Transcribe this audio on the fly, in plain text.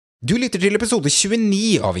Du lytter til episode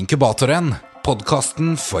 29 av Inkubatoren,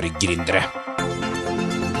 podcasten for gründere.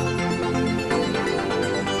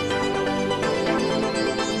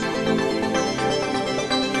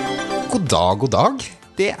 God dag.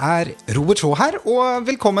 Det Robert Shaw her, og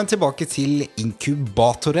velkommen tilbake til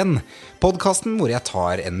Inkubatoren, podcasten hvor jeg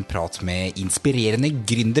tar en prat med inspirerende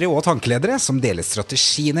gründere og tankeledere som deler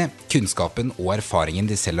strategiene, kunnskapen og erfaringen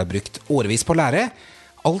de selv har brukt årevis på å lære,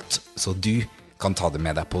 alt så du kan ta det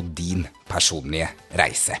med deg på din personlige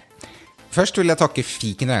reise. Først vil jeg takke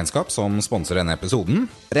Fiken Regnskap som sponser denne episoden.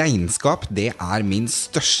 Regnskap, det min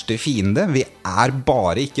største fiende. Vi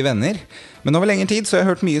bare ikke venner. Men over lengre tid så har jeg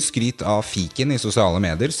hørt mye skryt av Fiken i sosiale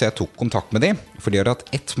medier, så jeg tok kontakt med dem. For de har hatt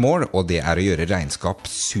ett mål, og det å gjøre regnskap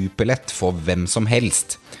superlett for hvem som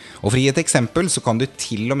helst. Og for å gi et eksempel så kan du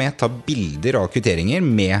til og med ta bilder av kvitteringer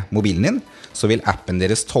med mobilen din, så vil appen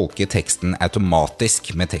deres tolke teksten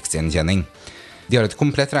automatisk med tekstgjenkjenning. De har et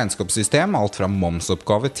komplett regnskapssystem, alt fra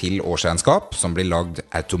momsoppgave til årsregnskap, som blir lagd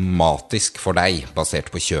automatisk for deg,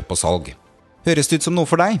 basert på kjøp og salg. Høres det ut som noe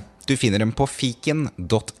for deg? Du finner dem på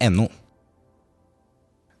fiken.no.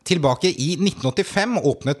 Tilbake i 1985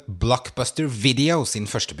 åpnet Blockbuster Video sin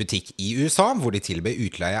første butikk i USA, hvor de tilbød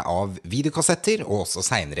utleie av videokassetter og også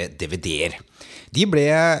senere DVD-er. De ble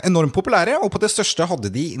enormt populære, og på det største hadde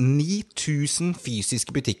de 9000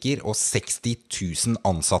 fysiske butikker og 60 000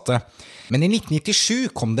 ansatte. Men i 1997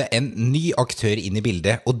 kom det en ny aktør inn i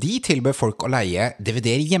bildet, og de tilbød folk å leie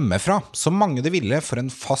DVD-er hjemmefra, så mange det ville for en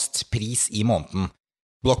fast pris i måneden.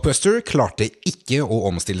 Blockbuster klarte ikke å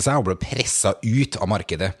omstille seg og ble presset ut av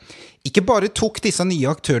markedet. Ikke bare tok disse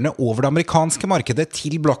nye aktørene over det amerikanske markedet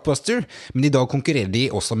til Blockbuster, men i dag konkurrerer de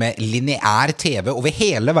også med lineær TV over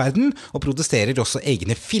hele verden og produserer også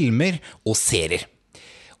egne filmer og serier.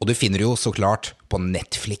 Og du finner jo så klart på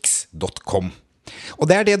netflix.com. Og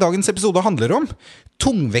det det dagens episode handler om.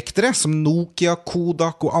 Tungvektere som Nokia,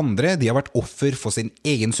 Kodak og andre, de har vært offer for sin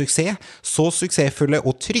egen suksess, så suksessfulle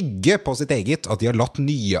og trygge på sitt eget at de har latt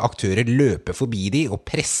nye aktører løpe forbi de og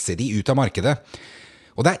presse de ut av markedet.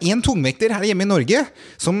 Og det en tungvekter her hjemme i Norge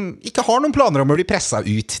som ikke har noen planer om å bli presset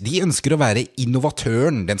ut. De ønsker å være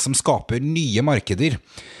innovatøren, den som skaper nye markeder.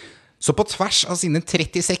 Så på tvers av sine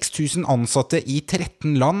 36 000 ansatte i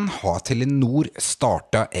 13 land har Telenor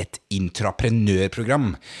startet et intraprenørprogram.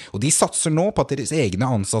 Og de satser nå på at deres egne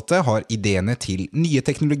ansatte har ideene til nye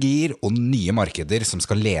teknologier og nye markeder som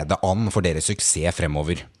skal lede an for deres suksess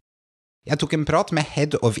fremover. Jeg tok en prat med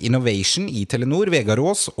Head of Innovation i Telenor, Vegard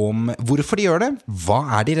Aas, om hvorfor de gjør det,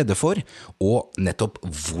 hva de redde for, og nettopp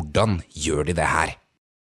hvordan gjør de det her.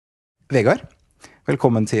 Vegard,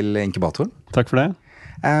 velkommen til Inkubatoren. Takk for det.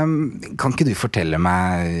 Kan ikke du fortelle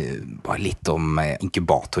meg bare litt om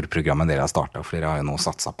inkubatorprogrammet dere har startet, for dere har jo nå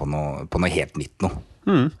satset på noe helt nytt nå.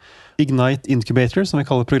 Ignite Incubator, som vi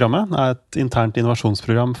kaller programmet, et internt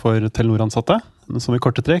innovasjonsprogram for Telenor-ansatte, som i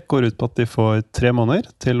korte trekk går ut på at de får 3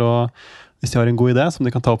 måneder til å, hvis de har en god idé som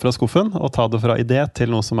de kan ta opp fra skuffen, og ta det fra idé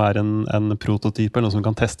til noe som en prototype, eller noe som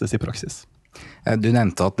kan testes i praksis. Du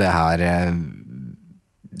nevnte at det her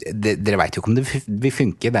dere vet jo ikke om det vil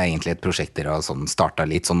funke. Det egentlig et prosjekt dere har startet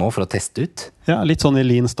litt sånn nå for å teste ut. Ja, litt sånn i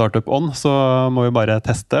Lean Startup On, så må vi bare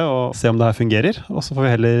teste og se om det her fungerer, og så får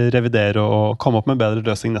vi heller revidere og komme opp med en bedre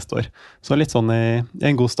løsning neste år. Så litt sånn i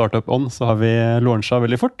en god Startup On så har vi launchet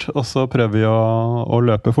veldig fort, og så prøver vi å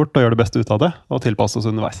løpe fort og gjøre det beste ut av det, og tilpasse oss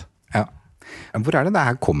underveis. Ja. Hvor det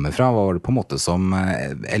her kommer fra? Hva var det på en måte som,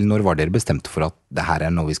 eller når var dere bestemt for at det her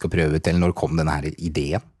noe vi skal prøve ut, eller når kom denne her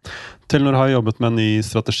ideen? Telenor har jobbet med en ny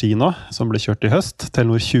strategi nå, som ble kjørt i høst,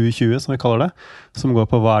 Telenor 2020 som vi kaller det, som går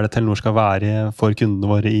på hva det Telenor skal være for kundene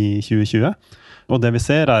våre i 2020. Og det vi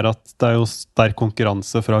ser at det jo sterk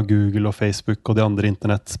konkurranse fra Google og Facebook og de andre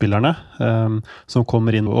internettspillerne, som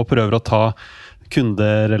kommer inn og prøver å ta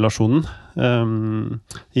kunderelasjonen.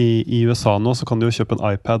 I USA nå så kan du jo kjøpe en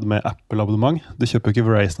iPad med Apple-abonnement. Du kjøper ikke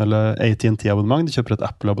Verizon eller AT&T-abonnement, du kjøper et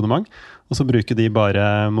Apple-abonnement, og så bruker de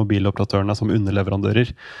bare mobiloperatørene som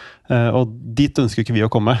underleverandører. Og dit ønsker ikke vi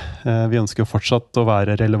å komme. Vi ønsker fortsatt å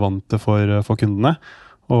være relevante for kundene,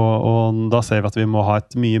 og da ser vi at vi må ha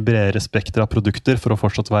et mye bredere spekter av produkter for å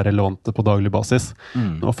fortsatt være relevante på daglig basis.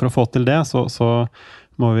 Og for å få til det så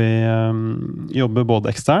må vi jobbe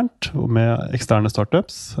både eksternt og med eksterne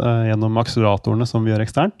startups gjennom akseleratorene som vi gjør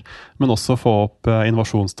eksternt, men også få opp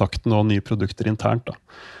innovasjonstakten og nye produkter internt.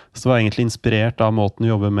 Så det var egentlig inspirert av måten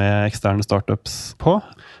å jobbe med eksterne startups på.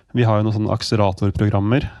 Vi har jo noen sånne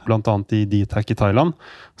akseleratorprogrammer, blant annet i DTAC i Thailand,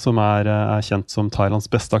 som er kjent som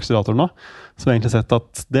Thailands beste akselerator nå. Så vi har egentlig sett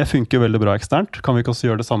at det funker veldig bra eksternt. Kan vi ikke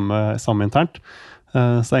også gjøre det samme internt?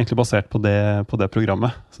 Så det er egentlig basert på det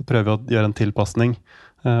programmet. Så prøver vi å gjøre en tilpasning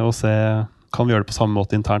og se kan vi gjøre det på samme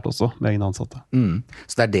måte internt også, med egne ansatte.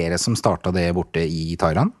 Så det dere som startet det borte i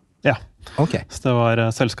Thailand? Ja. Ok. Så det var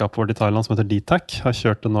selskapet vårt i Thailand som heter DTAC, har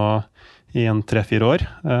kjørt det nå i 3-4 år,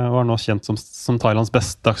 og er nå kjent som Thailands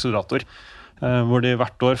beste akselerator, hvor de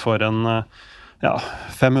hvert år får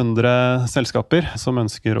 500 selskaper som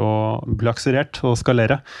ønsker å bli akselerert og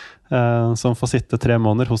skalere, som får sitte 3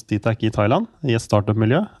 måneder hos DTAC i Thailand, i et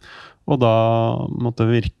startup-miljø, og da måtte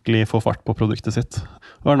virkelig få fart på produktet sitt.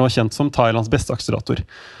 Og er nå kjent som Thailands beste akselerator.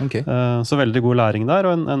 Okay. Så veldig god læring der,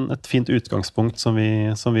 og et fint utgangspunkt som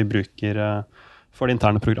vi bruker for det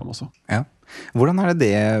interne programmet også. Ja. Hvordan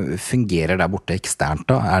det fungerer der borte eksternt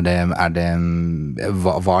da?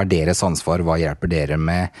 Hva deres ansvar? Hva hjelper dere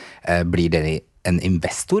med? Blir dere en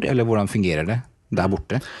investor, eller hvordan fungerer det der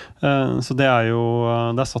borte? Så det er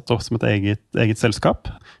satt opp som et eget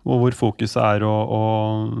selskap, og hvor fokuset å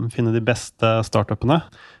finne de beste startupene.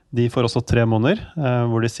 De får også 3 måneder,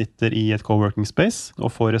 hvor de sitter i et coworking space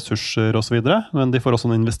og får ressurser og så videre, men de får også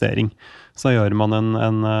en investering. Så da gjør man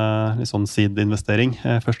en litt sånn seed-investering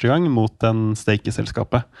første gang mot en stake i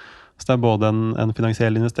selskapet. Så det er både en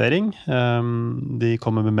finansiell investering, de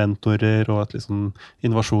kommer med mentorer og et liksom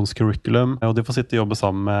innovasjonscurriculum, og de får sitte og jobbe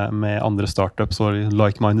sammen med andre startups og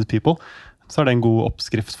like-minded people. Så det en god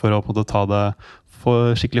oppskrift for å få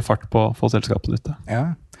skikkelig fart på selskapene ute.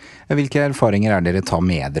 Ja. Hvilke erfaringer dere tar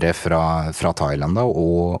med dere fra Thailand da,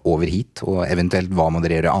 og over hit, og eventuelt hva må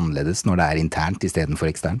dere gjøre annerledes når det internt i stedet for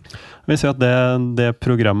eksternt? Vi ser at det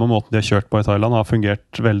programmet og måten de har kjørt på i Thailand har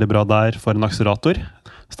fungert veldig bra der for en akselerator.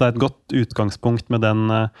 Så det et godt utgangspunkt med den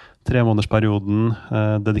 3 månedersperioden,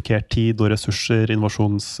 dedikert tid og ressurser,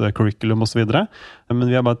 innovasjonscurriculum og så videre. Men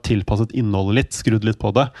vi har bare tilpasset innholdet litt, skrudd litt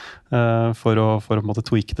på det, for å på en måte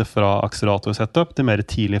tweake det fra akselerator-setup til mer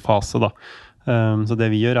tidlig fase da. Så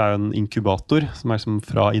det vi gjør jo en inkubator som liksom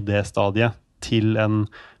fra idéstadiet til en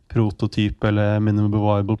prototyp eller minimum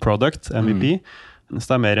viable product, MVP.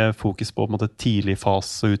 Så det mer fokus på en måte tidlig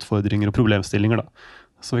fase, utfordringer og problemstillinger da.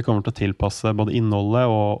 Så vi kommer til å tilpasse både innholdet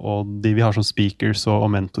og de vi har som speakers og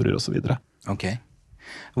mentorer og så videre. Ok.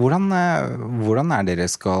 Hvordan dere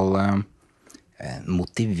skal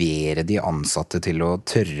motivere de ansatte til å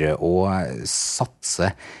tørre å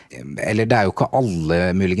satse? Eller det jo ikke alle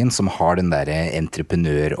muligens som har den der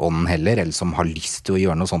entreprenørånden heller, eller som har lyst til å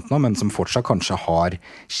gjøre noe sånt nå, men som fortsatt kanskje har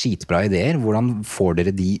skitbra ideer. Hvordan får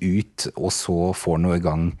dere de ut, og så får noe i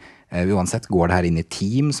gang? Uansett, går det her inn i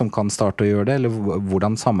team som kan starte å gjøre det, eller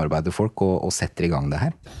hvordan samarbeider folk og setter i gang det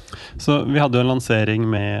her? Så vi hadde jo en lansering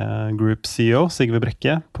med Group CEO, Sigve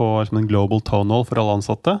Brekke, på en Global Town Hall for alle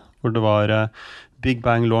ansatte, hvor det var Big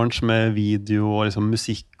Bang launch med video og liksom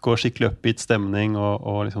musikk og skikkelig upbeat stemning,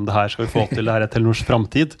 og liksom det her skal vi få til, det her Telenors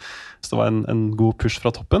fremtid. Så det var en god push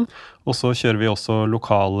fra toppen. Og så kjører vi også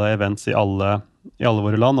lokale events i alle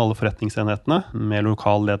våre land, alle forretningsenhetene, med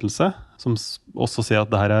lokal ledelse, som også sier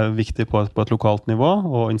at det her viktig på et lokalt nivå,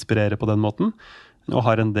 og inspirerer på den måten. Og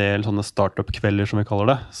har en del sånne startup-kvelder, som vi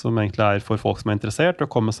kaller det, som egentlig for folk som interessert, å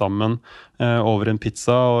komme sammen over en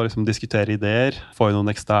pizza og liksom diskutere ideer, få inn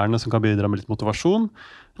noen eksterne som kan bidra med litt motivasjon,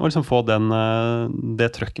 og liksom få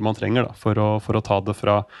det trøkket man trenger da, for å ta det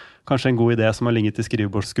fra kanskje en god idé som har ligget i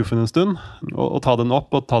skrivebordsskuffen en stund, og ta den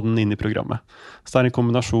opp og ta den inn i programmet. Så det en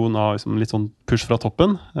kombinasjon av liksom litt sånn push fra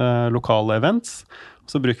toppen, lokale events.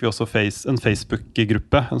 Så bruker vi også en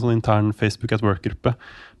Facebook-gruppe, en sånn intern Facebook at Work-gruppe,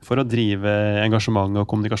 for å drive engasjement og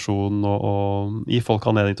kommunikasjon og gi folk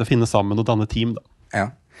anledning til å finne sammen og danne team da. Ja,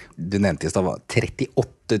 du nevnte i stedet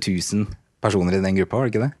 38 000 personer i den gruppa, var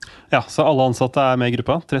det ikke det? Ja, så alle ansatte med i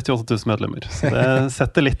gruppa, 38 000 medlemmer. Så det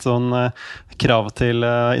setter litt sånn krav til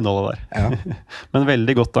innholdet der. Ja. Men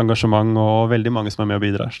veldig godt engasjement og veldig mange som med og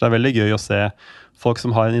bidrar. Så det veldig gøy å se folk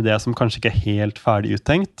som har en idé som kanskje ikke helt ferdig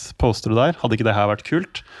uttenkt. Poster du der, hadde ikke det her vært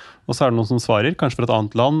kult? Og så det noen som svarer, kanskje fra et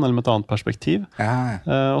annet land eller med et annet perspektiv. Ja.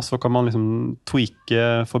 Og så kan man liksom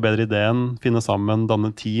tweake, forbedre ideen, finne sammen,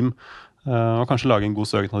 danne team, og kanskje lage en god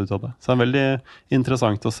søknad ut av det. Så det veldig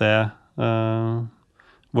interessant å se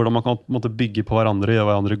hvordan man kan bygge på hverandre, gjøre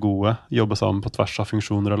hverandre gode, jobbe sammen på tvers av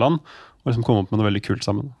funksjoner og land, og liksom komme opp med noe veldig kult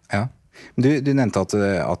sammen. Ja. Du nevnte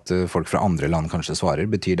at folk fra andre land kanskje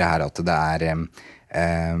svarer. Betyr det her at det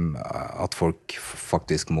at folk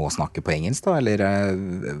faktisk må snakke på engelsk da, eller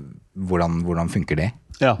hvordan funker det?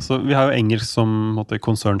 Ja, så vi har jo engelsk som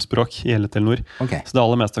konsernspråk i hele Telenor. Okay. Så det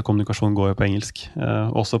aller meste av kommunikasjon går jo på engelsk.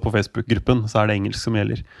 Også på Facebook-gruppen så det engelsk som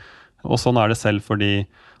gjelder. Og sånn det selv for de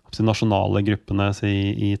nasjonale gruppene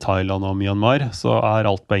i Thailand og Myanmar, så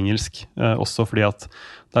alt på engelsk. Også fordi at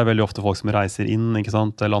det veldig ofte folk som reiser inn, ikke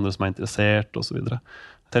sant? Eller andre som interessert, og så videre.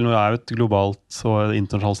 Telenor er jo et globalt og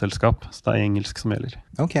internasjonalt selskap, så det er engelsk som gjelder.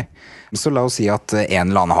 Ok, så la oss si at en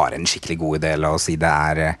eller annen har en skikkelig god idé. La oss si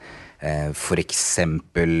det for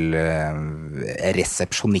eksempel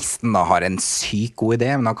resepsjonisten da, har en syk god idé,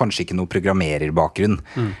 men har kanskje ikke noe programmererbakgrunn.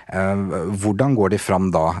 Hvordan går de fram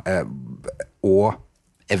da? Og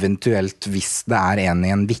eventuelt hvis det en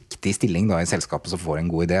i en viktig stilling da, i selskapet som får en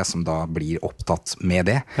god idé, som da blir opptatt med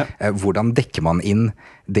det, hvordan dekker man inn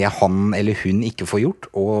det han eller hun ikke får gjort,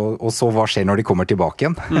 og så hva skjer når de kommer tilbake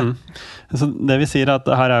igjen? Så det vi sier at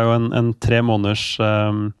her jo en 3 måneders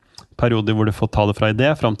periode hvor du får ta det fra idé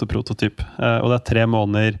frem til prototyp, og det 3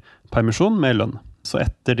 måneder permisjon med lønn. Så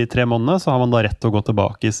etter de 3 månedene så har man da rett til å gå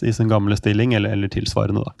tilbake i sin gamle stilling eller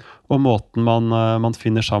tilsvarende da. Og måten man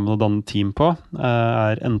finner sammen og danner team på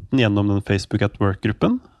enten gjennom den Facebook at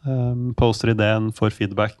Work-gruppen, poster ideen, får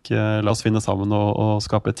feedback, la oss finne sammen og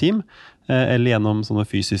skape et team, eller gjennom sånne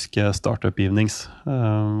fysiske startup-evenings,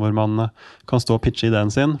 hvor man kan stå og pitche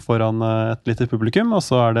ideen sin foran et lite publikum, og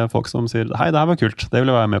så det folk som sier, hei, det her var kult, det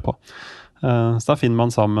vil jeg være med på. Så da finner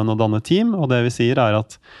man sammen og danner team, og det vi sier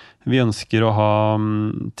at vi ønsker å ha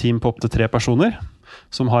team på opp til 3 personer,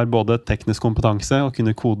 som har både teknisk kompetanse, å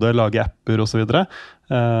kunne kode, lage apper og så videre.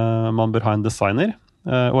 Man bør ha en designer,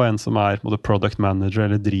 og en som både product manager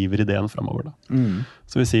eller driver ideen fremover. Da.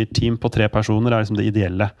 Så vi sier team på 3 personer liksom det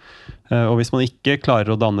ideelle. Og hvis man ikke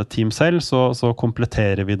klarer å danne et team selv, så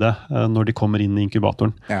kompletterer vi det når de kommer inn i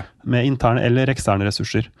inkubatoren, med interne eller eksterne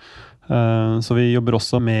ressurser. Så vi jobber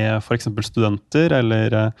også med for eksempel studenter,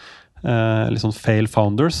 eller sånn fail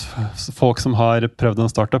founders, folk som har prøvd en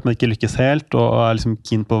startup, men ikke lykkes helt, og liksom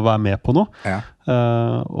keen på å være med på noe,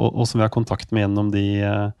 og som vi har kontakt med gjennom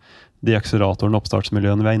de akseleratorene og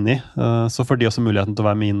oppstartsmiljøene vi inne i. Så får de også muligheten til å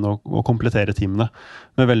være med inn og komplettere teamene,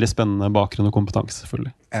 med veldig spennende bakgrunn og kompetanse,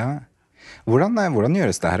 selvfølgelig. Ja. Hvordan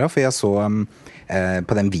gjøres det her da? For jeg så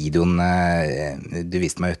på den videoen du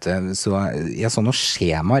viste meg ute, så jeg så noen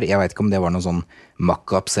skjemaer. Jeg vet ikke om det var noen sånn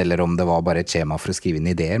mock-ups, eller om det var bare et skjema for å skrive inn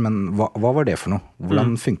ideer, men hva var det for noe?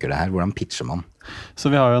 Hvordan funker det her? Hvordan pitcher man? Så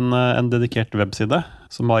vi har jo en dedikert webside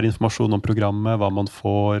som har informasjon om programmet, hva man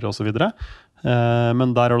får og så videre.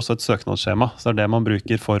 Men der det også et søknadsskjema, så det man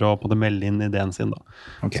bruker for å melde inn ideen sin. Da.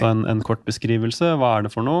 Okay. Så en kort beskrivelse, hva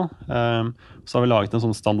det for noe? Så har vi laget en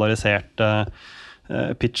sånn standardisert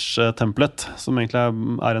pitch-template, som egentlig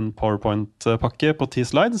en PowerPoint-pakke på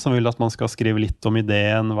 10 slides, som vil at man skal skrive litt om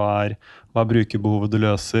ideen, hva brukerbehovet du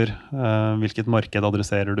løser, hvilket marked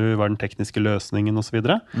adresserer du, hva den tekniske løsningen og så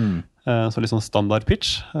videre. Så litt sånn standard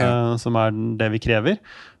pitch, som det vi krever.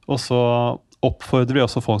 Og så oppfordrer vi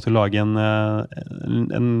også folk til å lage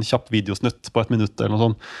en kjapp videosnutt på 1 minutt eller noe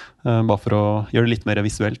sånt, bare for å gjøre det litt mer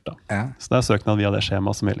visuelt. Da. Så det søknad via det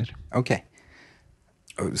skjemaet som gjelder. Ok.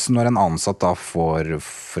 Så når en ansatt da får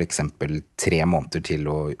for eksempel 3 måneder til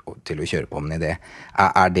å kjøre på med en idé,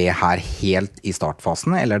 det her helt i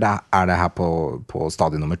startfasen, eller det her på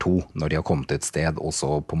stadie nummer 2, når de har kommet til et sted og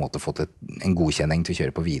så på en måte fått en godkjenning til å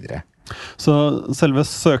kjøre på videre? Så selve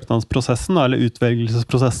søknadsprosessen, eller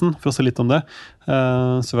utvelgelsesprosessen, for å se litt om det,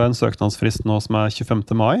 så vi har en søknadsfrist nå som 25.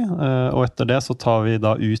 mai, og etter det så tar vi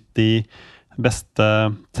da ut de beste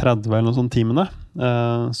 30 eller noen sånne teamene,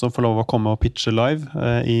 som får lov å komme og pitche live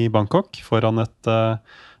i Bangkok foran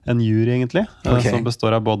en jury egentlig, som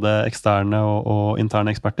består av både eksterne og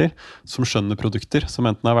interne eksperter som skjønner produkter, som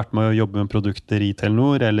enten har vært med å jobbe med produkter i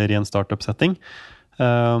Telenor eller i en startup-setting.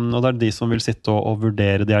 Og det de som vil sitte og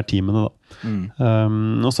vurdere de her teamene da.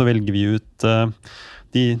 Og så velger vi ut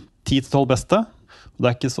de 10-12 beste. Og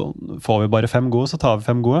det ikke sånn, får vi bare 5 gode, så tar vi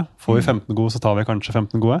 5 gode. Får vi 15 gode, så tar vi kanskje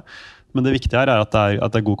 15 gode. Men det viktige her at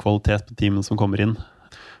det god kvalitet på teamene som kommer inn.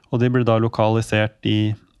 Og de blir da lokalisert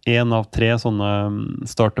i 1 av 3 sånne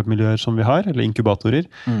startup-miljøer som vi har, eller inkubatorer,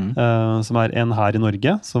 som en her i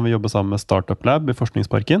Norge, som vi jobber sammen med Startup Lab i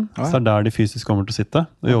Forskningsparken. Så der de fysisk kommer til å sitte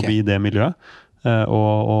og jobbe i det miljøet.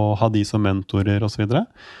 Og ha de som mentorer og så videre.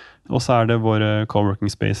 Og så det våre coworking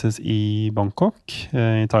spaces i Bangkok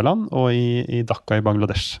i Thailand og i Dhaka i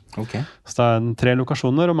Bangladesh. Så det 3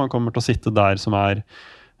 lokasjoner, og man kommer til å sitte der som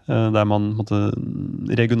der man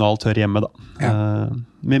regionalt hører hjemme da.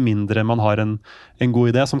 Med mindre man har en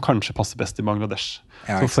god idé som kanskje passer best i Bangladesh.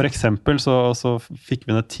 Så for eksempel så fikk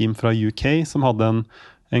vi et team fra UK som hadde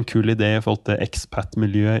en kul idé i forhold til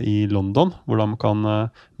expat-miljøet i London, hvordan man kan,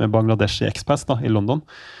 med Bangladesh i expats da, i London,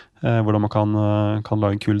 hvordan man kan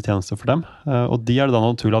lage en kul tjeneste for dem. Og de det da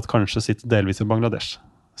naturlig at kanskje sitter delvis i Bangladesh,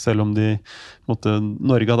 selv om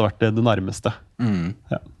Norge hadde vært det nærmeste.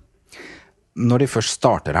 Når de først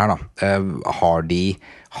starter her da, har de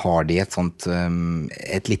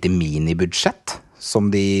et lite minibudsjett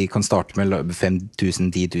som de kan starte med 5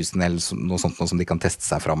 000, 10 000 eller noe sånt, noe som de kan teste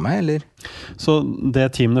seg frem med, eller? Så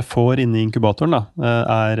det teamene får inne i inkubatoren da,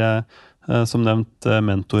 som nevnt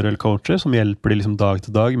mentor eller coacher, som hjelper de liksom dag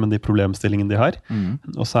til dag med de problemstillingene de har.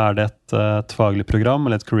 Og så det et faglig program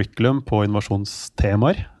eller et curriculum på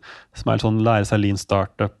innovasjonstemaer, som sånn lære seg lean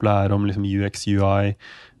startup, lære om liksom UX, UI,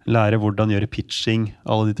 lære hvordan gjøre pitching,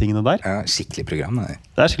 alle de tingene der. Ja, skikkelig program.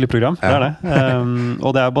 Det skikkelig program, det det.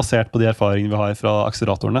 Og det basert på de erfaringene vi har fra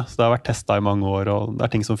akseleratorene. Så det har vært testet i mange år, og det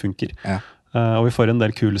ting som funker. Ja. Og vi får en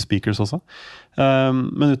del kule speakers også.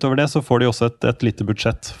 Men utover det så får de også et lite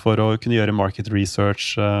budsjett for å kunne gjøre market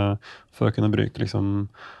research, for å kunne bruke liksom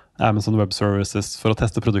Amazon Web Services for å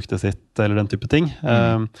teste produktet sitt, eller den type ting.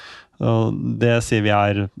 Og det sier vi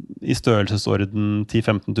i størrelsesorden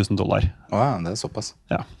 $10-15 000. Ja, det såpass.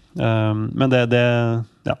 Ja. Men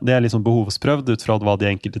det liksom behovsprøvd ut fra hva de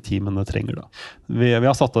enkelte teamene trenger. Da. Vi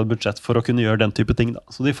har satt av et budsjett for å kunne gjøre den type ting. Da.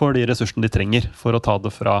 Så de får de ressursene de trenger for å ta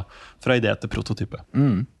det fra idé til prototype.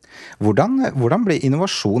 Hvordan ble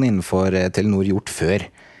innovasjon innenfor Telenor gjort før?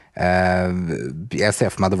 Jeg ser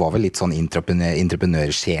for meg det var vel litt sånn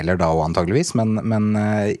entreprenørsjeler da og antageligvis, men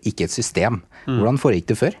ikke et system. Hvordan foregikk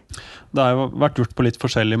det før? Det har jo vært gjort på litt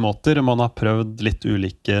forskjellige måter. Man har prøvd litt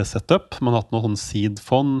ulike setup. Man har hatt noen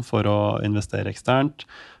seed-fond for å investere eksternt.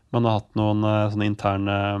 Man har hatt noen sånne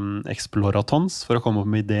interne exploratons for å komme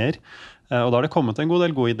opp med ideer. Og da har det kommet en god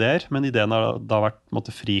del gode ideer, men ideene har da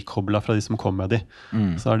vært frikoblet fra de som kom med de.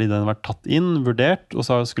 Så har de ideene vært tatt inn, vurdert, og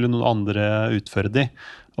så skulle noen andre utføre de.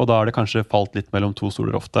 Og da har det kanskje falt litt mellom to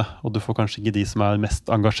stoler ofte, og du får kanskje ikke de som mest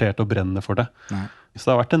engasjert og brennende for det. Nei. Så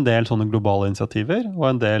det har vært en del sånne globale initiativer, og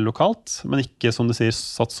en del lokalt, men ikke, som du sier,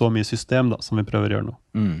 satt så mye system da, som vi prøver å gjøre nå.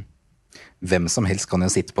 Hvem som helst kan jo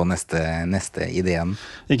sitte på neste ideen.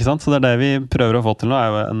 Ikke sant? Så det vi prøver å få til nå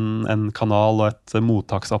jo en kanal og et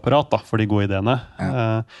mottaksapparat da, for de gode ideene.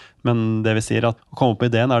 Ja. Men det vi sier at å komme opp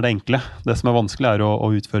med ideen det enkle. Det som vanskelig å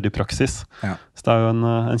utføre det i praksis. Ja. Så det jo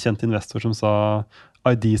en kjent investor som sa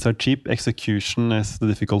ideas are cheap, execution is the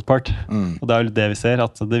difficult part. Og det jo litt det vi ser,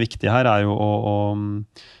 at det viktige her jo å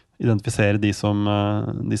identifisere de som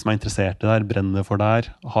interessert i det her, brenner for det her,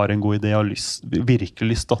 har en god idé og virkelig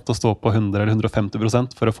lyst til å stå på 100 eller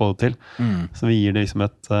 150% for å få det til. Så vi gir det liksom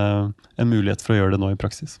en mulighet for å gjøre det nå i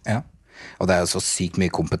praksis. Ja. Og det jo så sykt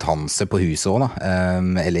mye kompetanse på huset også da,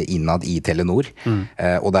 eller innad i Telenor.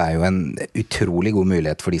 Og det jo en utrolig god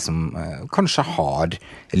mulighet for de som kanskje har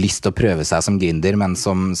lyst til å prøve seg som gründer, men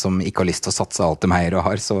som ikke har lyst til å satse alt de heier og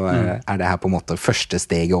har, så det her på en måte første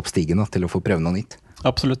steget opp stigen da, til å få prøve noe nytt.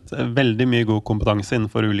 Absolutt. Veldig mye god kompetanse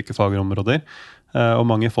innenfor ulike fagområder, og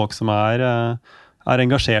mange folk som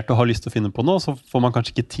engasjert og har lyst til å finne på noe, så får man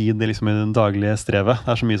kanskje ikke tid liksom, i den daglige strevet.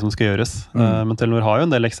 Det så mye som skal gjøres. Men Telenor har jo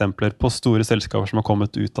en del eksempler på store selskaper som har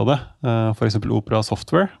kommet ut av det. For eksempel Opera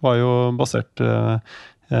Software var jo basert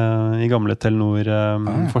i gamle Telenor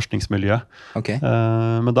forskningsmiljø. Okay.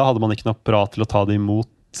 Men da hadde man ikke noe apparat til å ta det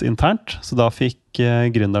imot internt, så da fikk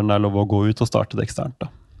gründeren der lov å gå ut og starte det eksternt. Da.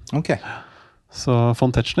 Ok. Så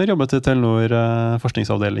von Tetzschner jobbet i Telenor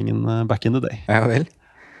forskningsavdelingen back in the day. Ja vel.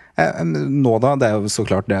 Nå da, det jo så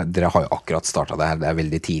klart, dere har jo akkurat startet det her, det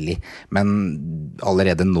veldig tidlig, men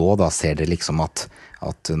allerede nå da ser dere liksom at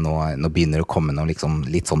nå begynner det å komme noen liksom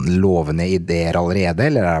litt sånn lovende ideer allerede,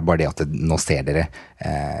 eller det bare det at nå ser dere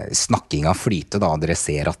snakkinga flyte da, dere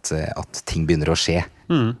ser at ting begynner å skje?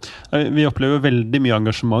 Vi opplever veldig mye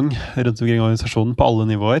engasjement rundt omkring organisasjonen på alle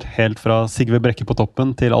nivåer, helt fra Sigve Brekke på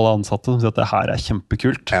toppen til alle ansatte som sier at det her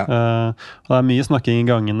kjempekult. Ja. Og det mye snakking i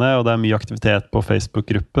gangene, og det mye aktivitet på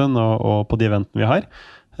Facebook-gruppen og på de eventene vi har.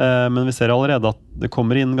 Men vi ser allerede at det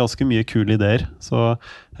kommer inn ganske mye kule ideer. Så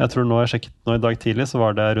jeg tror jeg sjekket nå i dag tidlig, så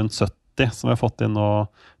var det rundt 70 som vi har fått inn nå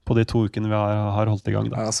på de 2 ukene vi har holdt i gang.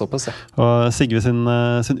 Da. Ja, såpass, ja. Og Sigve sin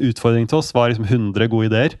utfordring til oss var liksom 100 gode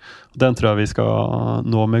ideer. Og den tror jeg vi skal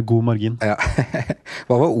nå med god margin. Ja.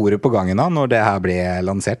 Hva var ordet på gangen da, når det her ble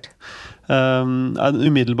lansert? Den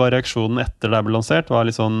umiddelbare reaksjonen etter det ble lansert var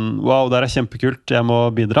litt sånn, wow, det kjempekult, jeg må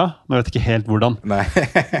bidra, men jeg vet ikke helt hvordan. Nei.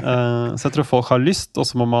 Så jeg tror folk har lyst, og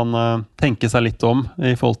så må man tenke seg litt om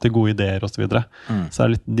i forhold til gode ideer og så videre. Så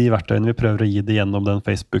det litt de verktøyene vi prøver å gi det gjennom den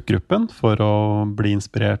Facebook-gruppen for å bli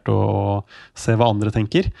inspirert og se hva andre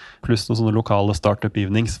tenker, pluss noen sånne lokale startup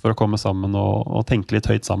evenings for å komme sammen og tenke litt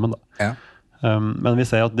høyt sammen. Da. Ja. Men vi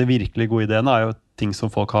ser at de virkelig gode ideene jo ting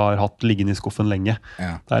som folk har hatt liggende i skuffen lenge.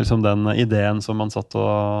 Ja. Det liksom den ideen som man satt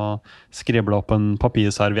og skriblet opp en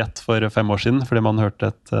papirserviett for 5 år siden, fordi man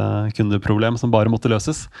hørte et kundeproblem som bare måtte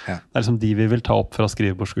løses. Ja. Det liksom de vi vil ta opp fra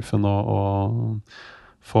skrivebordskuffen og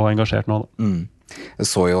få engasjert nå.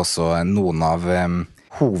 Jeg så jo også noen av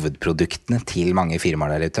hovedproduktene til mange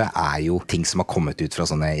firmaer der ute jo ting som har kommet ut fra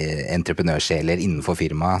sånne entreprenørsjeler innenfor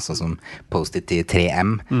firmaet, sånn som Post-it til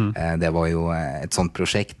 3M. Det var jo et sånt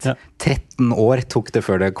prosjekt. 13 år tok det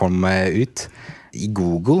før det kom ut. I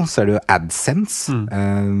Google så det jo AdSense,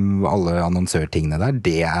 alle annonsørtingene der,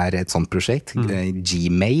 det et sånt prosjekt.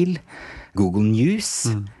 Gmail, Google News,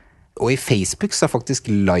 og i Facebook så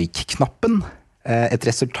faktisk like-knappen et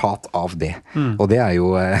resultat av det. Og det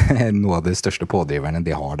jo noe av de største pådriverne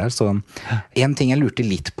de har der. Så en ting jeg lurte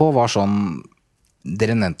litt på var sånn,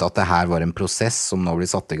 dere nevnte at det her var en prosess som nå blir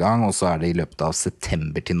satt i gang, og så det i løpet av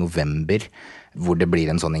september til november hvor det blir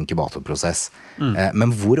en sånn inkubatorprosess.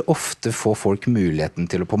 Men hvor ofte får folk muligheten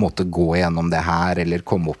til å på en måte gå gjennom det her, eller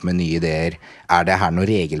komme opp med nye ideer? Det her noe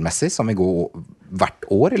regelmessig som vi går hvert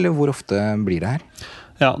år, eller hvor ofte blir det her?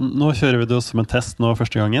 Ja, nå kjører vi det som en test nå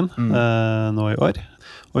første gangen, nå i år.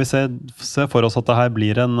 Og vi ser for oss at det her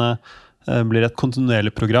blir et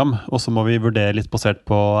kontinuerlig program, og så må vi vurdere litt basert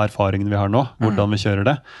på erfaringene vi har nå, hvordan vi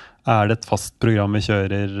kjører det. Det et fast program vi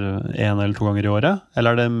kjører 1 eller 2 ganger i året,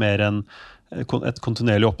 eller det mer et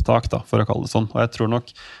kontinuerlig opptak, da, for å kalle det sånn. Og jeg tror nok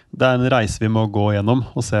det en reise vi må gå gjennom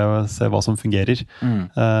og se hva som fungerer.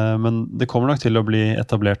 Men det kommer nok til å bli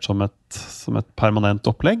etablert som et permanent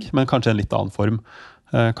opplegg, men kanskje en litt annen form.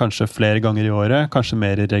 Kanskje flere ganger i året, kanskje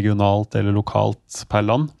mer regionalt eller lokalt per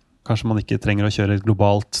land. Kanskje man ikke trenger å kjøre et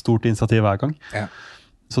globalt stort initiativ hver gang. Ja.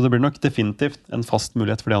 Så det blir nok definitivt en fast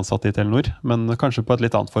mulighet for de ansatte i Telenor, men kanskje på et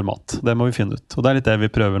litt annet format. Det må vi finne ut. Og det litt det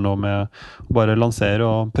vi prøver nå med å bare lansere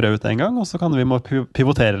og prøve ut en gang, og så kan vi må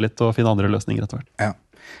pivotere litt og finne andre løsninger etter hvert. Ja.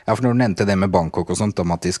 Ja, for når du nevnte det med Bangkok og sånt,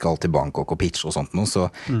 om at de skal til Bangkok og pitche og sånt nå, så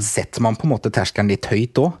setter man på en måte terskelen litt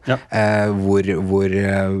høyt også, hvor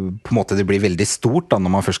på en måte det blir veldig stort da,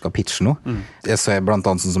 når man først skal pitche noe. Jeg så blant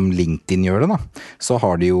annet sånn som LinkedIn gjør det da, så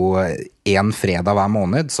har de jo en fredag hver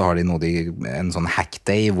måned, så har de en sånn hack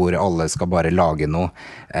day, hvor alle skal bare lage noe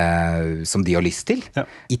som de har lyst til. Ja.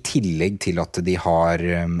 I tillegg til at de har,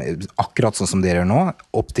 akkurat sånn som dere gjør nå,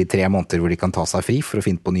 opp til 3 måneder hvor de kan ta seg fri for å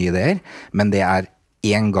finne på nye ideer, men det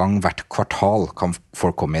en gang hvert kvartal kan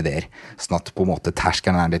folk komme med ideer, sånn at på en måte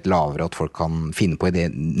terskelen litt lavere, at folk kan finne på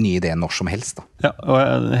nye ideer når som helst. Da. Ja, og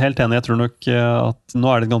jeg helt enig, jeg tror nok at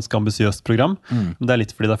nå det et ganske ambisiøst program, men det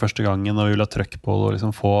litt fordi det første gangen, og vi vil ha trøkk på å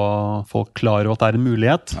liksom få folk klare over at det en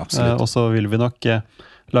mulighet, og så vil vi nok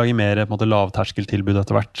lage mer på en måte, lavterskeltilbud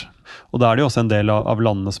etter hvert. Og da det jo også en del av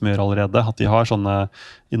landene som gjør allerede, at de har sånne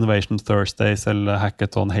Innovation Thursdays eller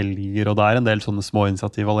Hackathon-helger, og det en del sånne små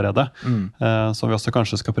initiativ allerede, som vi også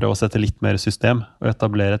kanskje skal prøve å sette litt mer system, og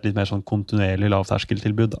etablere et litt mer sånn kontinuerlig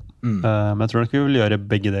lavterskeltilbud. Men jeg tror nok vi vil gjøre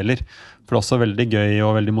begge deler, for det også veldig gøy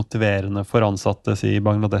og veldig motiverende for ansatte i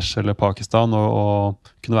Bangladesh eller Pakistan å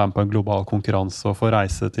kunne være med på en global konkurranse og få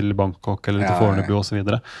reise til Bangkok eller til Fornebu og så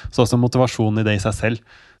videre. Så også motivasjonen i det i seg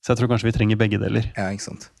selv. Så jeg tror kanskje vi trenger begge deler. Ja,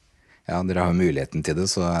 ikke sant. Ja, dere har muligheten til det,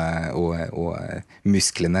 og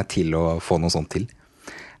musklene til å få noe sånt til.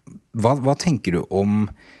 Hva tenker du om,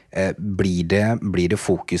 blir det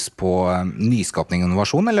fokus på nyskapning og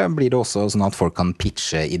innovasjon, eller blir det også sånn at folk kan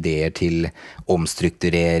pitche ideer til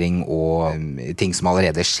omstrukturering og ting som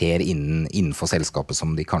allerede skjer innenfor selskapet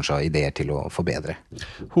som de kanskje har ideer til å forbedre?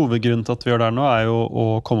 Hovedgrunnen til at vi gjør det her nå jo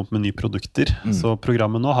å komme opp med nye produkter. Så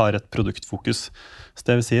programmet nå har et produktfokus. Så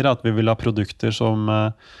det vi sier at vi vil ha produkter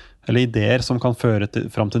eller ideer som kan føre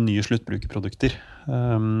fram til nye sluttbrukerprodukter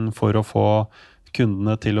for å få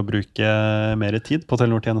kundene til å bruke mer tid på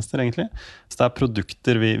Telenor-tjenester, egentlig. Så det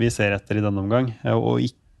produkter vi ser etter i denne omgang, og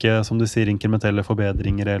ikke, som du sier, inkrementelle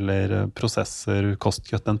forbedringer eller prosesser,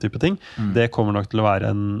 kostkutt, den type ting. Det kommer nok til å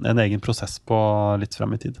være en egen prosess på litt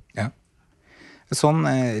frem i tid. Ja. Sånn,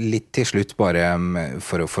 litt til slutt bare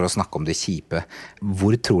for å snakke om det kjipe.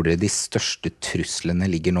 Hvor tror dere de største truslene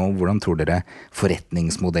ligger nå? Hvordan tror dere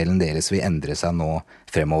forretningsmodellen deres vil endre seg nå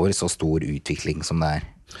fremover, så stor utvikling som det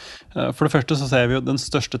For det første så ser vi jo den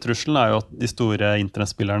største trusselen jo at de store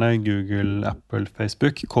internettspillerne, Google, Apple,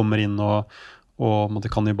 Facebook, kommer inn og måtte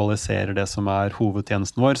kannibalisere det som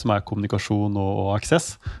hovedtjenesten vår, som kommunikasjon og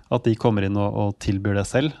access. At de kommer inn og tilbyr det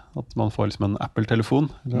selv. At man får liksom en Apple-telefon.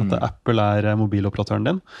 Eller at Apple mobiloperatøren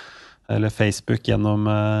din. Eller Facebook gjennom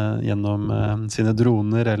sine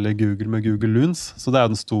droner, eller Google med Google Loons. Så det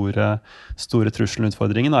jo den store trusselen,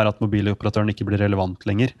 utfordringen, at mobiloperatøren ikke blir relevant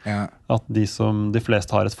lenger. Ja. At de som de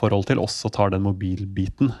fleste har et forhold til, også tar den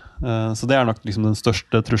mobilbiten. Så det nok liksom den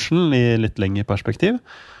største trusselen i litt lengre perspektiv.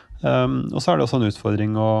 Og så det også en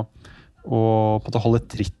utfordring å holde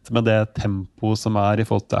tritt med det tempo som i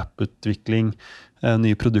forhold til app-utvikling,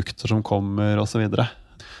 nye produkter som kommer og så videre.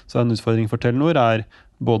 Så en utfordring for Telenor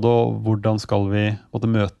både hvordan skal vi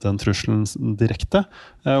møte den trusselen direkte,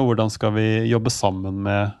 og hvordan skal vi jobbe sammen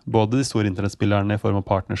med både de store internettspillerne i form av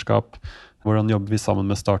partnerskap, hvordan jobber vi sammen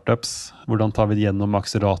med startups, hvordan tar vi det gjennom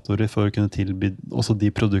akseleratorer for å kunne tilby også de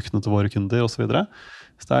produktene til våre kunder, og så videre.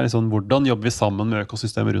 Så det liksom, hvordan jobber vi sammen med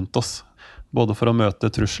økosystemet rundt oss, både for å møte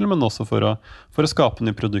trussel, men også for å skape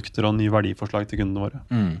nye produkter og nye verdiforslag til kundene våre.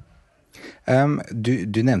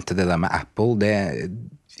 Du nevnte det der med Apple,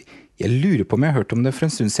 jeg lurer på om jeg har hørt om det for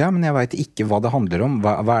en stund siden, men jeg vet ikke hva det handler om.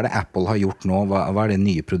 Hva det Apple har gjort nå? Hva det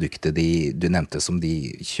nye produktet du nevnte som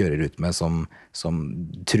de kjører ut med som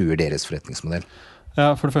truer deres forretningsmodell?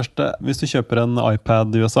 Ja, for det første, hvis du kjøper en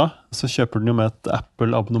iPad i USA, så kjøper den jo med et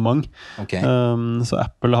Apple-abonnement. Okay. Så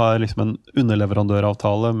Apple har liksom en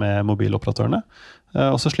underleverandøravtale med mobiloperatørene,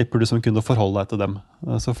 og så slipper du som kunde å forholde deg til dem.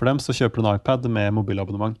 Så for dem så kjøper du en iPad med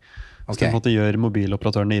mobilabonnement. Så det på en måte gjør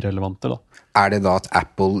mobiloperatørene irrelevante da. Det da at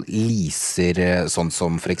Apple leaser, sånn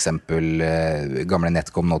som for eksempel gamle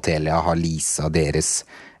Netcom og Telia har leaset deres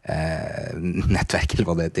nettverk, eller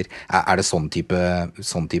hva det heter? Det sånn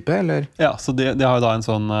type, eller? Ja, så de har jo da en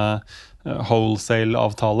sånn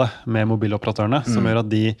wholesale-avtale med mobiloperatørene, som gjør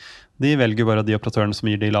at de velger bare de operatørene som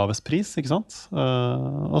gir de lavest pris, ikke sant?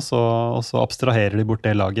 Og så abstraherer de bort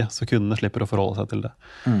det laget, så kundene slipper å forholde seg til det.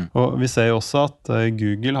 Og vi ser jo også at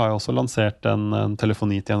Google har jo også lansert en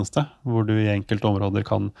telefonitjeneste, hvor du i enkelte områder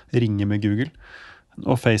kan ringe med Google.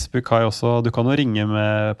 Og Facebook har jo også, du kan jo ringe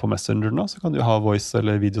på Messenger nå, så kan du ha voice-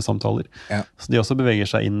 eller videosamtaler. Ja. Så de også beveger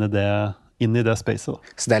seg inn i det spacet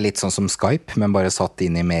da. Så det litt sånn som Skype, men bare satt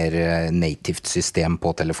inn i mer nativt system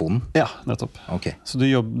på telefonen? Ja, nettopp. Okay. Så du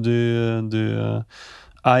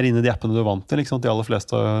inne i de appene du vant til, ikke sant? De aller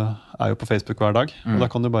fleste jo på Facebook hver dag, og da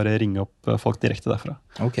kan du bare ringe opp folk direkte derfra.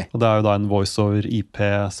 Okay. Og det jo da en voice-over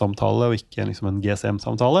IP-samtale, og ikke liksom en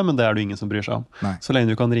GSM-samtale, men det det ingen som bryr seg om. Nei. Så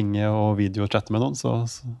lenge du kan ringe og videochatte med noen,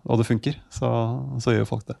 og det funker, så gjør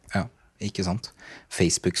folk det. Ja. Ikke sant?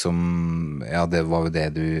 Facebook det var jo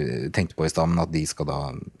det du tenkte på i stedet, men at de skal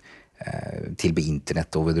da tilby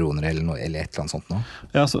internett over droner eller et eller annet sånt nå?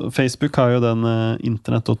 Ja, så Facebook har jo den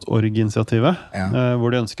internett.org-initiativet, hvor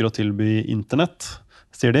de ønsker å tilby internett,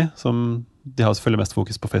 sier de, de har selvfølgelig mest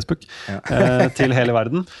fokus på Facebook, til hele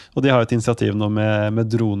verden. Og de har et initiativ nå med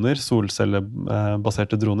droner,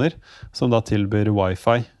 solcellebaserte droner, som da tilbyr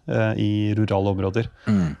wifi i rurale områder.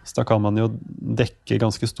 Så da kan man jo dekke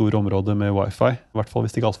ganske store områder med wifi, i hvert fall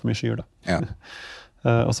hvis det ikke alt for mye skyer da. Ja.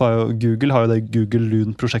 Og så Google har jo det Google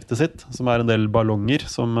Loon-prosjektet sitt, som en del ballonger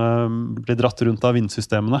som blir dratt rundt av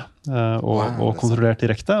vindsystemene og kontrollert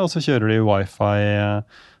direkte, og så kjører de wifi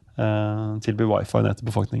tilbyr wifi ned til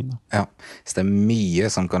befolkningen. Ja, så det mye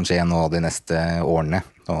som kan skje nå de neste årene,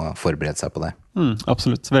 og forberede seg på det.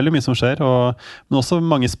 Absolutt, veldig mye som skjer, men også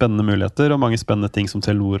mange spennende muligheter, og mange spennende ting som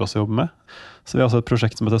Telenor også jobber med. Så vi har også et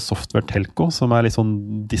prosjekt som heter Software Telco, som litt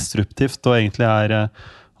sånn disruptivt, og egentlig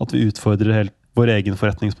at vi utfordrer helt vår egen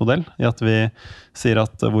forretningsmodell, i at vi sier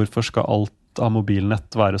at hvorfor skal alt av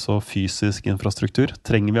mobilnett være så fysisk infrastruktur?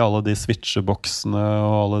 Trenger vi alle de switcheboksene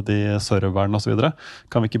og alle de serverne og så videre?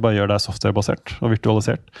 Kan vi ikke bare gjøre det softwarebasert og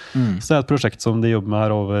virtualisert? Så det et prosjekt som de jobber med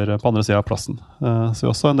her over på andre siden av plassen. Så vi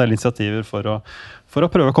har også en del initiativer for å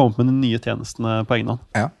prøve å komme opp med de nye tjenestene på egen hånd.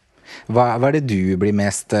 Ja. Hva det du blir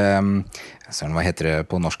mest hva heter det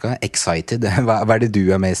på norsk? Excited? Hva det du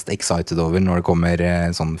mest excited over når det kommer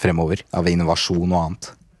sånn fremover av innovasjon og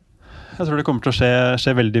annet? Jeg tror det kommer til å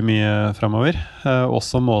skje veldig mye fremover.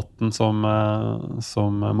 Også måten som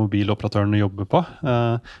mobiloperatørene jobber på.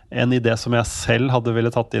 En idé som jeg selv hadde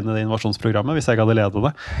ville tatt inn i det innovasjonsprogrammet, hvis jeg ikke hadde ledet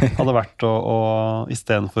det, hadde vært i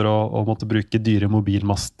stedet for å måtte bruke dyre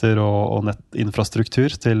mobilmaster og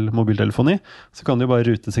nettinfrastruktur til mobiltelefoni, så kan du bare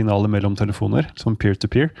rute signaler mellom telefoner, som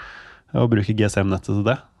peer-to-peer, og bruke GSM-nettet til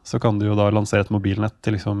det. Så kan du jo da lansere et mobilnett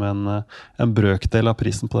til liksom en brøkdel av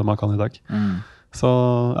prisen på det man kan i dag. Så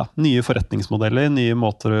ja, nye forretningsmodeller, nye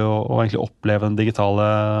måter å egentlig oppleve den digitale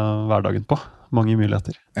hverdagen på. Mange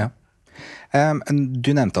muligheter. Ja. Du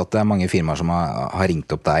nevnte at det mange firmaer som har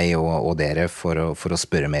ringt opp deg og dere for å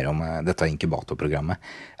spørre mer om dette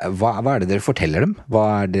inkubatorprogrammet. Hva det dere forteller dem?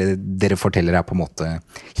 Hva det dere forteller på en måte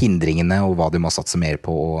hindringene, og hva de må satse mer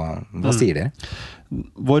på? Og hva sier dere?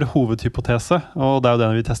 Vår hovedhypotese, og det jo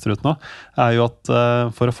den vi tester ut nå, jo at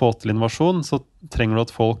for å få til innovasjon, så trenger du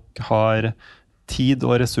at folk har tid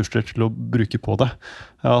og ressurser til å bruke på det.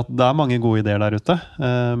 Ja, det mange gode ideer der ute,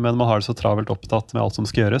 men man har det så travelt opptatt med alt som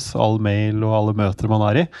skal gjøres, all mail og alle møter man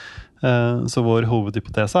i. Så vår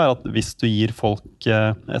hovedhypotese at hvis du gir folk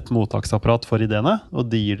et mottaksapparat for ideene,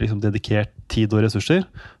 og de gir liksom dedikert tid og ressurser,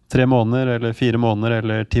 3 måneder eller 4 måneder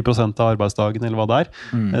eller 10% av arbeidsdagen eller hva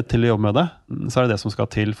det til å jobbe med det, så det som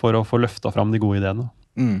skal til for å få løftet fram de gode ideene.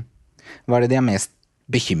 Hva det de mest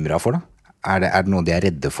bekymret for da? Det noe de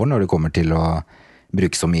redde for når det kommer til å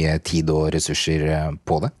bruke så mye tid og ressurser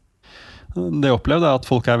på det? Det jeg opplevde at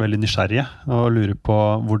folk veldig nysgjerrige og lurer på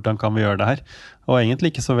hvordan kan vi gjøre det her. Og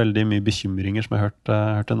egentlig ikke så veldig mye bekymringer som jeg har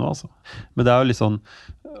hørt det nå. Altså. Men det jo litt sånn,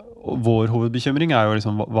 vår hovedbekymring jo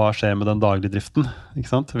liksom hva skjer med den daglige driften.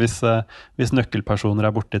 Ikke sant? Hvis nøkkelpersoner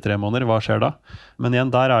borte i 3 måneder, hva skjer da? Men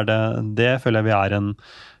igjen, der det føler jeg vi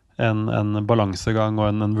en balansegang og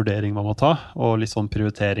en vurdering man må ta. Og litt sånn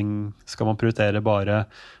prioritering, skal man prioritere bare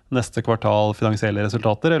neste kvartal finansielle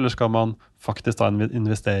resultater, eller skal man faktisk ta en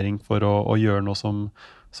investering for å gjøre noe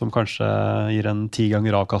som kanskje gir en 10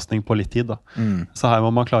 ganger avkastning på litt tid. Da. Så her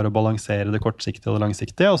må man klare å balansere det kortsiktige og det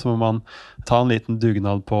langsiktige, og så må man ta en liten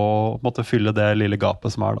dugnad på å måtte fylle det lille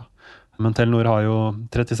gapet som da. Men Telenor har jo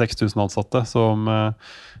 36 000 ansatte, så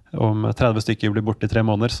om 30 stykker blir borte i 3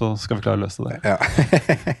 måneder, så skal vi klare å løse det. Ja.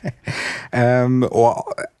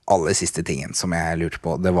 Og aller siste tingen som jeg lurte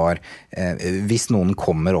på, det var hvis noen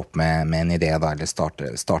kommer opp med en idé da, eller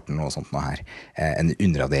starter noe sånt nå her, en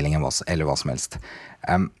underavdeling eller hva som helst,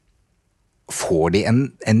 får de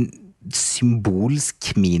en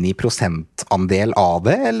symbolsk mini-prosentandel av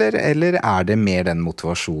det, eller det mer den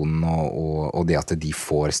motivasjonen og det at de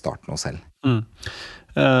får starte noe selv?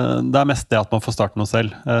 Det mest det at man får starte noe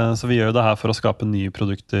selv. Så vi gjør jo det her for å skape nye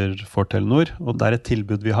produkter for Telenor, og det et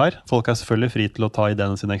tilbud vi har. Folk selvfølgelig fri til å ta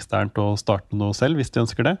ideene sine eksternt og starte noe selv hvis de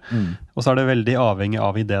ønsker det. Og så det veldig avhengig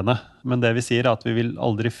av ideene. Men det vi sier at vi vil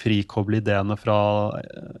aldri frikoble ideene fra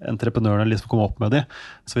entreprenørene liksom komme opp med de.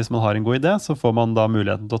 Så hvis man har en god idé, så får man da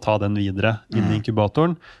muligheten til å ta den videre inn i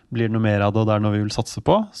inkubatoren. Blir det noe mer av det, og det noe vi vil satse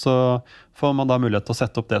på, så får man da mulighet til å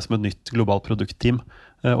sette opp det som et nytt globalt produktteam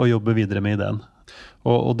og jobbe videre med ideen.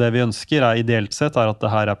 Og det vi ønsker ideelt sett at det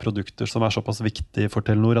her produkter som såpass viktige for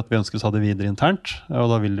Telenor at vi ønsker å ta det videre internt, og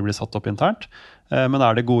da vil det bli satt opp internt. Men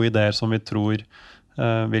det gode ideer som vi tror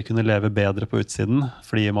vil kunne leve bedre på utsiden,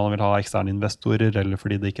 fordi man vil ha eksterne investorer, eller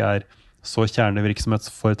fordi det ikke så kjernevirksomhet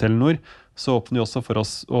for Telenor, så åpner vi også for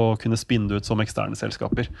oss å kunne spinne det ut som eksterne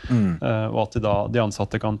selskaper. Og at de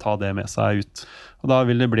ansatte kan ta det med seg ut. Og da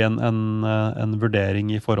vil det bli en vurdering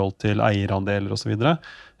i forhold til eierandeler og så videre.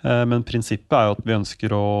 Men prinsippet jo at vi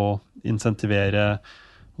ønsker å insentivere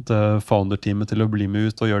founder-teamet til å bli med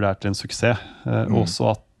ut og gjøre det her til en suksess. Også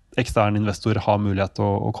at eksterne investorer har mulighet til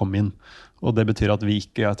å komme inn. Og det betyr at vi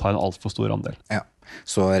ikke tar en alt for stor andel. Ja.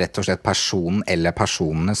 Så rett og slett personen eller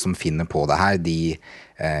personene som finner på det her, de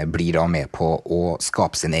blir da med på å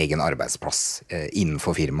skape sin egen arbeidsplass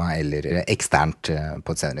innenfor firmaet eller eksternt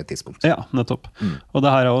på et senere tidspunkt. Ja, nettopp. Og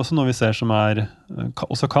det her også noe vi ser som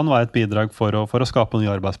også kan være et bidrag for å skape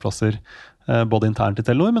nye arbeidsplasser, både internt i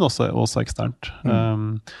Telenor, men også eksternt.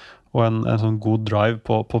 Og en sånn god drive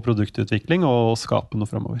på produktutvikling og skape noe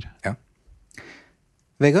fremover. Ja.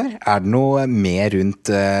 Vegard, det noe mer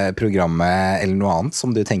rundt programmet eller noe annet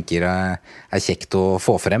som du tenker kjekt å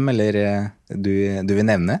få frem, eller du vil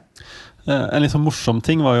nevne? En litt sånn morsom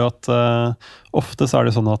ting var jo at ofte så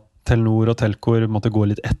det sånn at Telenor og Telkor måtte gå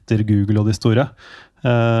litt etter Google og de store.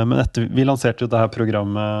 Men vi lanserte jo det her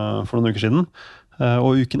programmet for noen uker siden,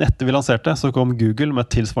 og uken etter vi lanserte så kom Google med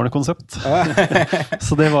et tilsvarende konsept.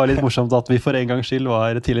 Så det var litt morsomt at vi for en gangs skyld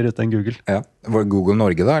var tidligere ute enn Google. Ja. Var det Google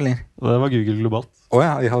Norge da, eller? Det var Google globalt.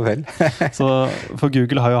 Ja vel. Så for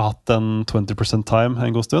Google har jo hatt en 20% time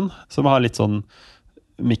en god stund, som har litt sånn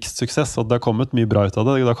mixed suksess, og det har kommet mye bra ut av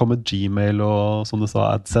det. Det har kommet Gmail og som du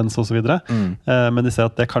sa, AdSense og så videre. Men de ser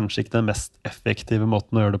at det kanskje ikke den mest effektive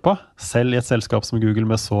måten å gjøre det på, selv i et selskap som Google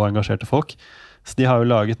med så engasjerte folk. Så de har jo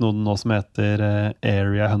laget noe nå som heter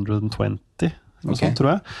Area 120, noe sånt, tror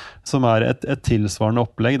jeg, som et tilsvarende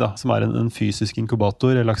opplegg, da, som en fysisk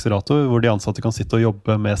inkubator eller akselerator, hvor de ansatte kan sitte og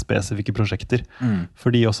jobbe med spesifikke prosjekter. For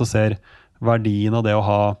de også ser verdien av det å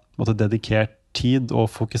ha dedikert tid og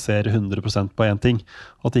fokusere 100% på en ting.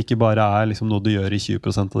 At det ikke bare liksom noe du gjør i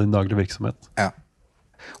 20% av din daglige virksomhet. Ja.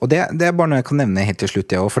 Og det bare noe jeg kan nevne helt til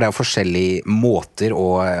slutt, for det jo forskjellige måter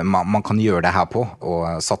man kan gjøre det her på,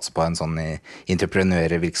 og satse på en sånn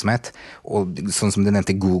entreprenørvirksomhet. Og sånn som du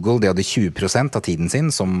nevnte Google, de hadde 20% av tiden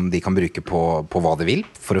sin som de kan bruke på hva de vil,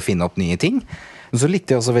 for å finne opp nye ting. Men så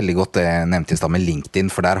likte jeg også veldig godt det jeg nevnte i stedet med LinkedIn,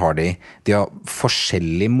 for der har de har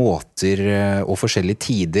forskjellige måter og forskjellige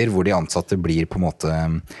tider hvor de ansatte blir på en måte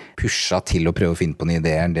pushet til å prøve å finne på nye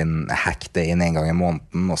ideer. Den hack day en gang i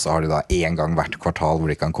måneden, og så har de da en gang hvert kvartal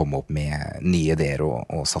hvor de kan komme opp med nye ideer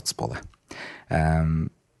og satse på det.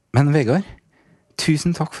 Men Vegard,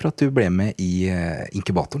 tusen takk for at du ble med i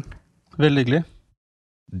inkubatoren. Veldig hyggelig.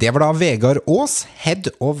 Det var da Vegard Aas,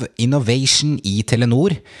 Head of Innovation i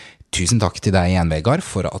Telenor. Tusen takk til deg igjen, Vegard,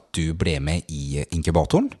 for at du ble med i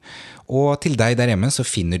inkubatoren. Og til deg der hjemme så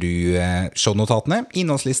finner du shownotatene,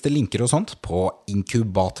 innholdsliste, linker og sånt på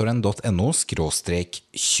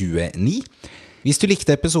inkubatoren.no/29. Hvis du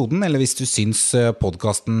likte episoden, eller hvis du syns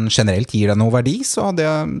podcasten generelt gir deg noe verdi, så hadde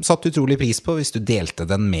jeg satt utrolig pris på hvis du delte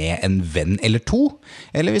den med en venn eller to,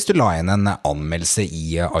 eller hvis du la inn en anmeldelse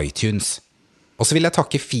i iTunes. Og så vil jeg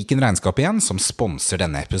takke Fiken Regnskap igjen, som sponser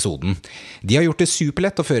denne episoden. De har gjort det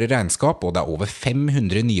superlett å føre regnskap, og det over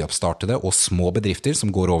 500 nyoppstartede og små bedrifter som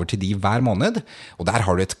går over til de hver måned. Og der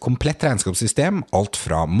har du et komplett regnskapssystem, alt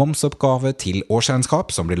fra momsoppgave til årsregnskap,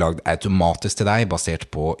 som blir lagd automatisk til deg, basert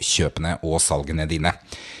på kjøpene og salgene dine.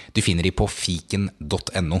 Du finner de på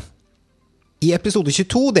fiken.no. I episode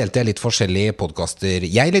 22 delte jeg litt forskjellige podcaster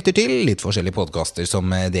jeg lytter til, litt forskjellige podcaster som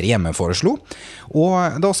dere hjemme foreslo. Og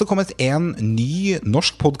det har også kommet en ny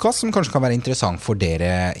norsk podcast som kanskje kan være interessant for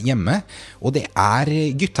dere hjemme. Og det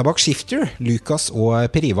gutta bak Shifter, Lukas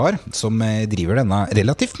og Per Ivar, som driver denne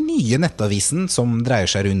relativt nye nettavisen som dreier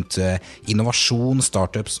seg rundt innovasjon,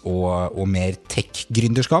 startups og mer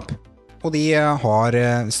tech-gründerskap. Og de har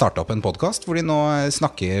startet opp en podcast hvor de nå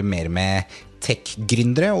snakker mer med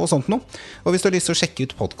tech-gründere og sånt noe. Og hvis du har lyst til å sjekke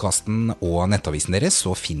ut podcasten og nettavisen deres,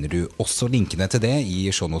 så finner du også linkene til det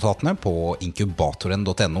i shownotatene på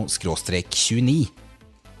inkubatoren.no/29.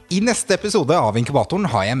 I neste episode av Inkubatoren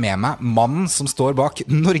har jeg med meg mannen som står bak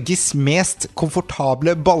Norges mest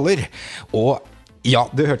komfortable baller. Og ja,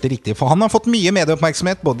 du hørte riktig, for han har fått mye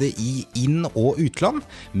medieoppmerksomhet både i inn- og utland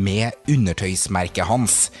med undertøysmerket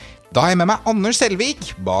hans. Da har jeg med meg Anders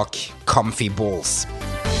Selvig bak Comfy Balls.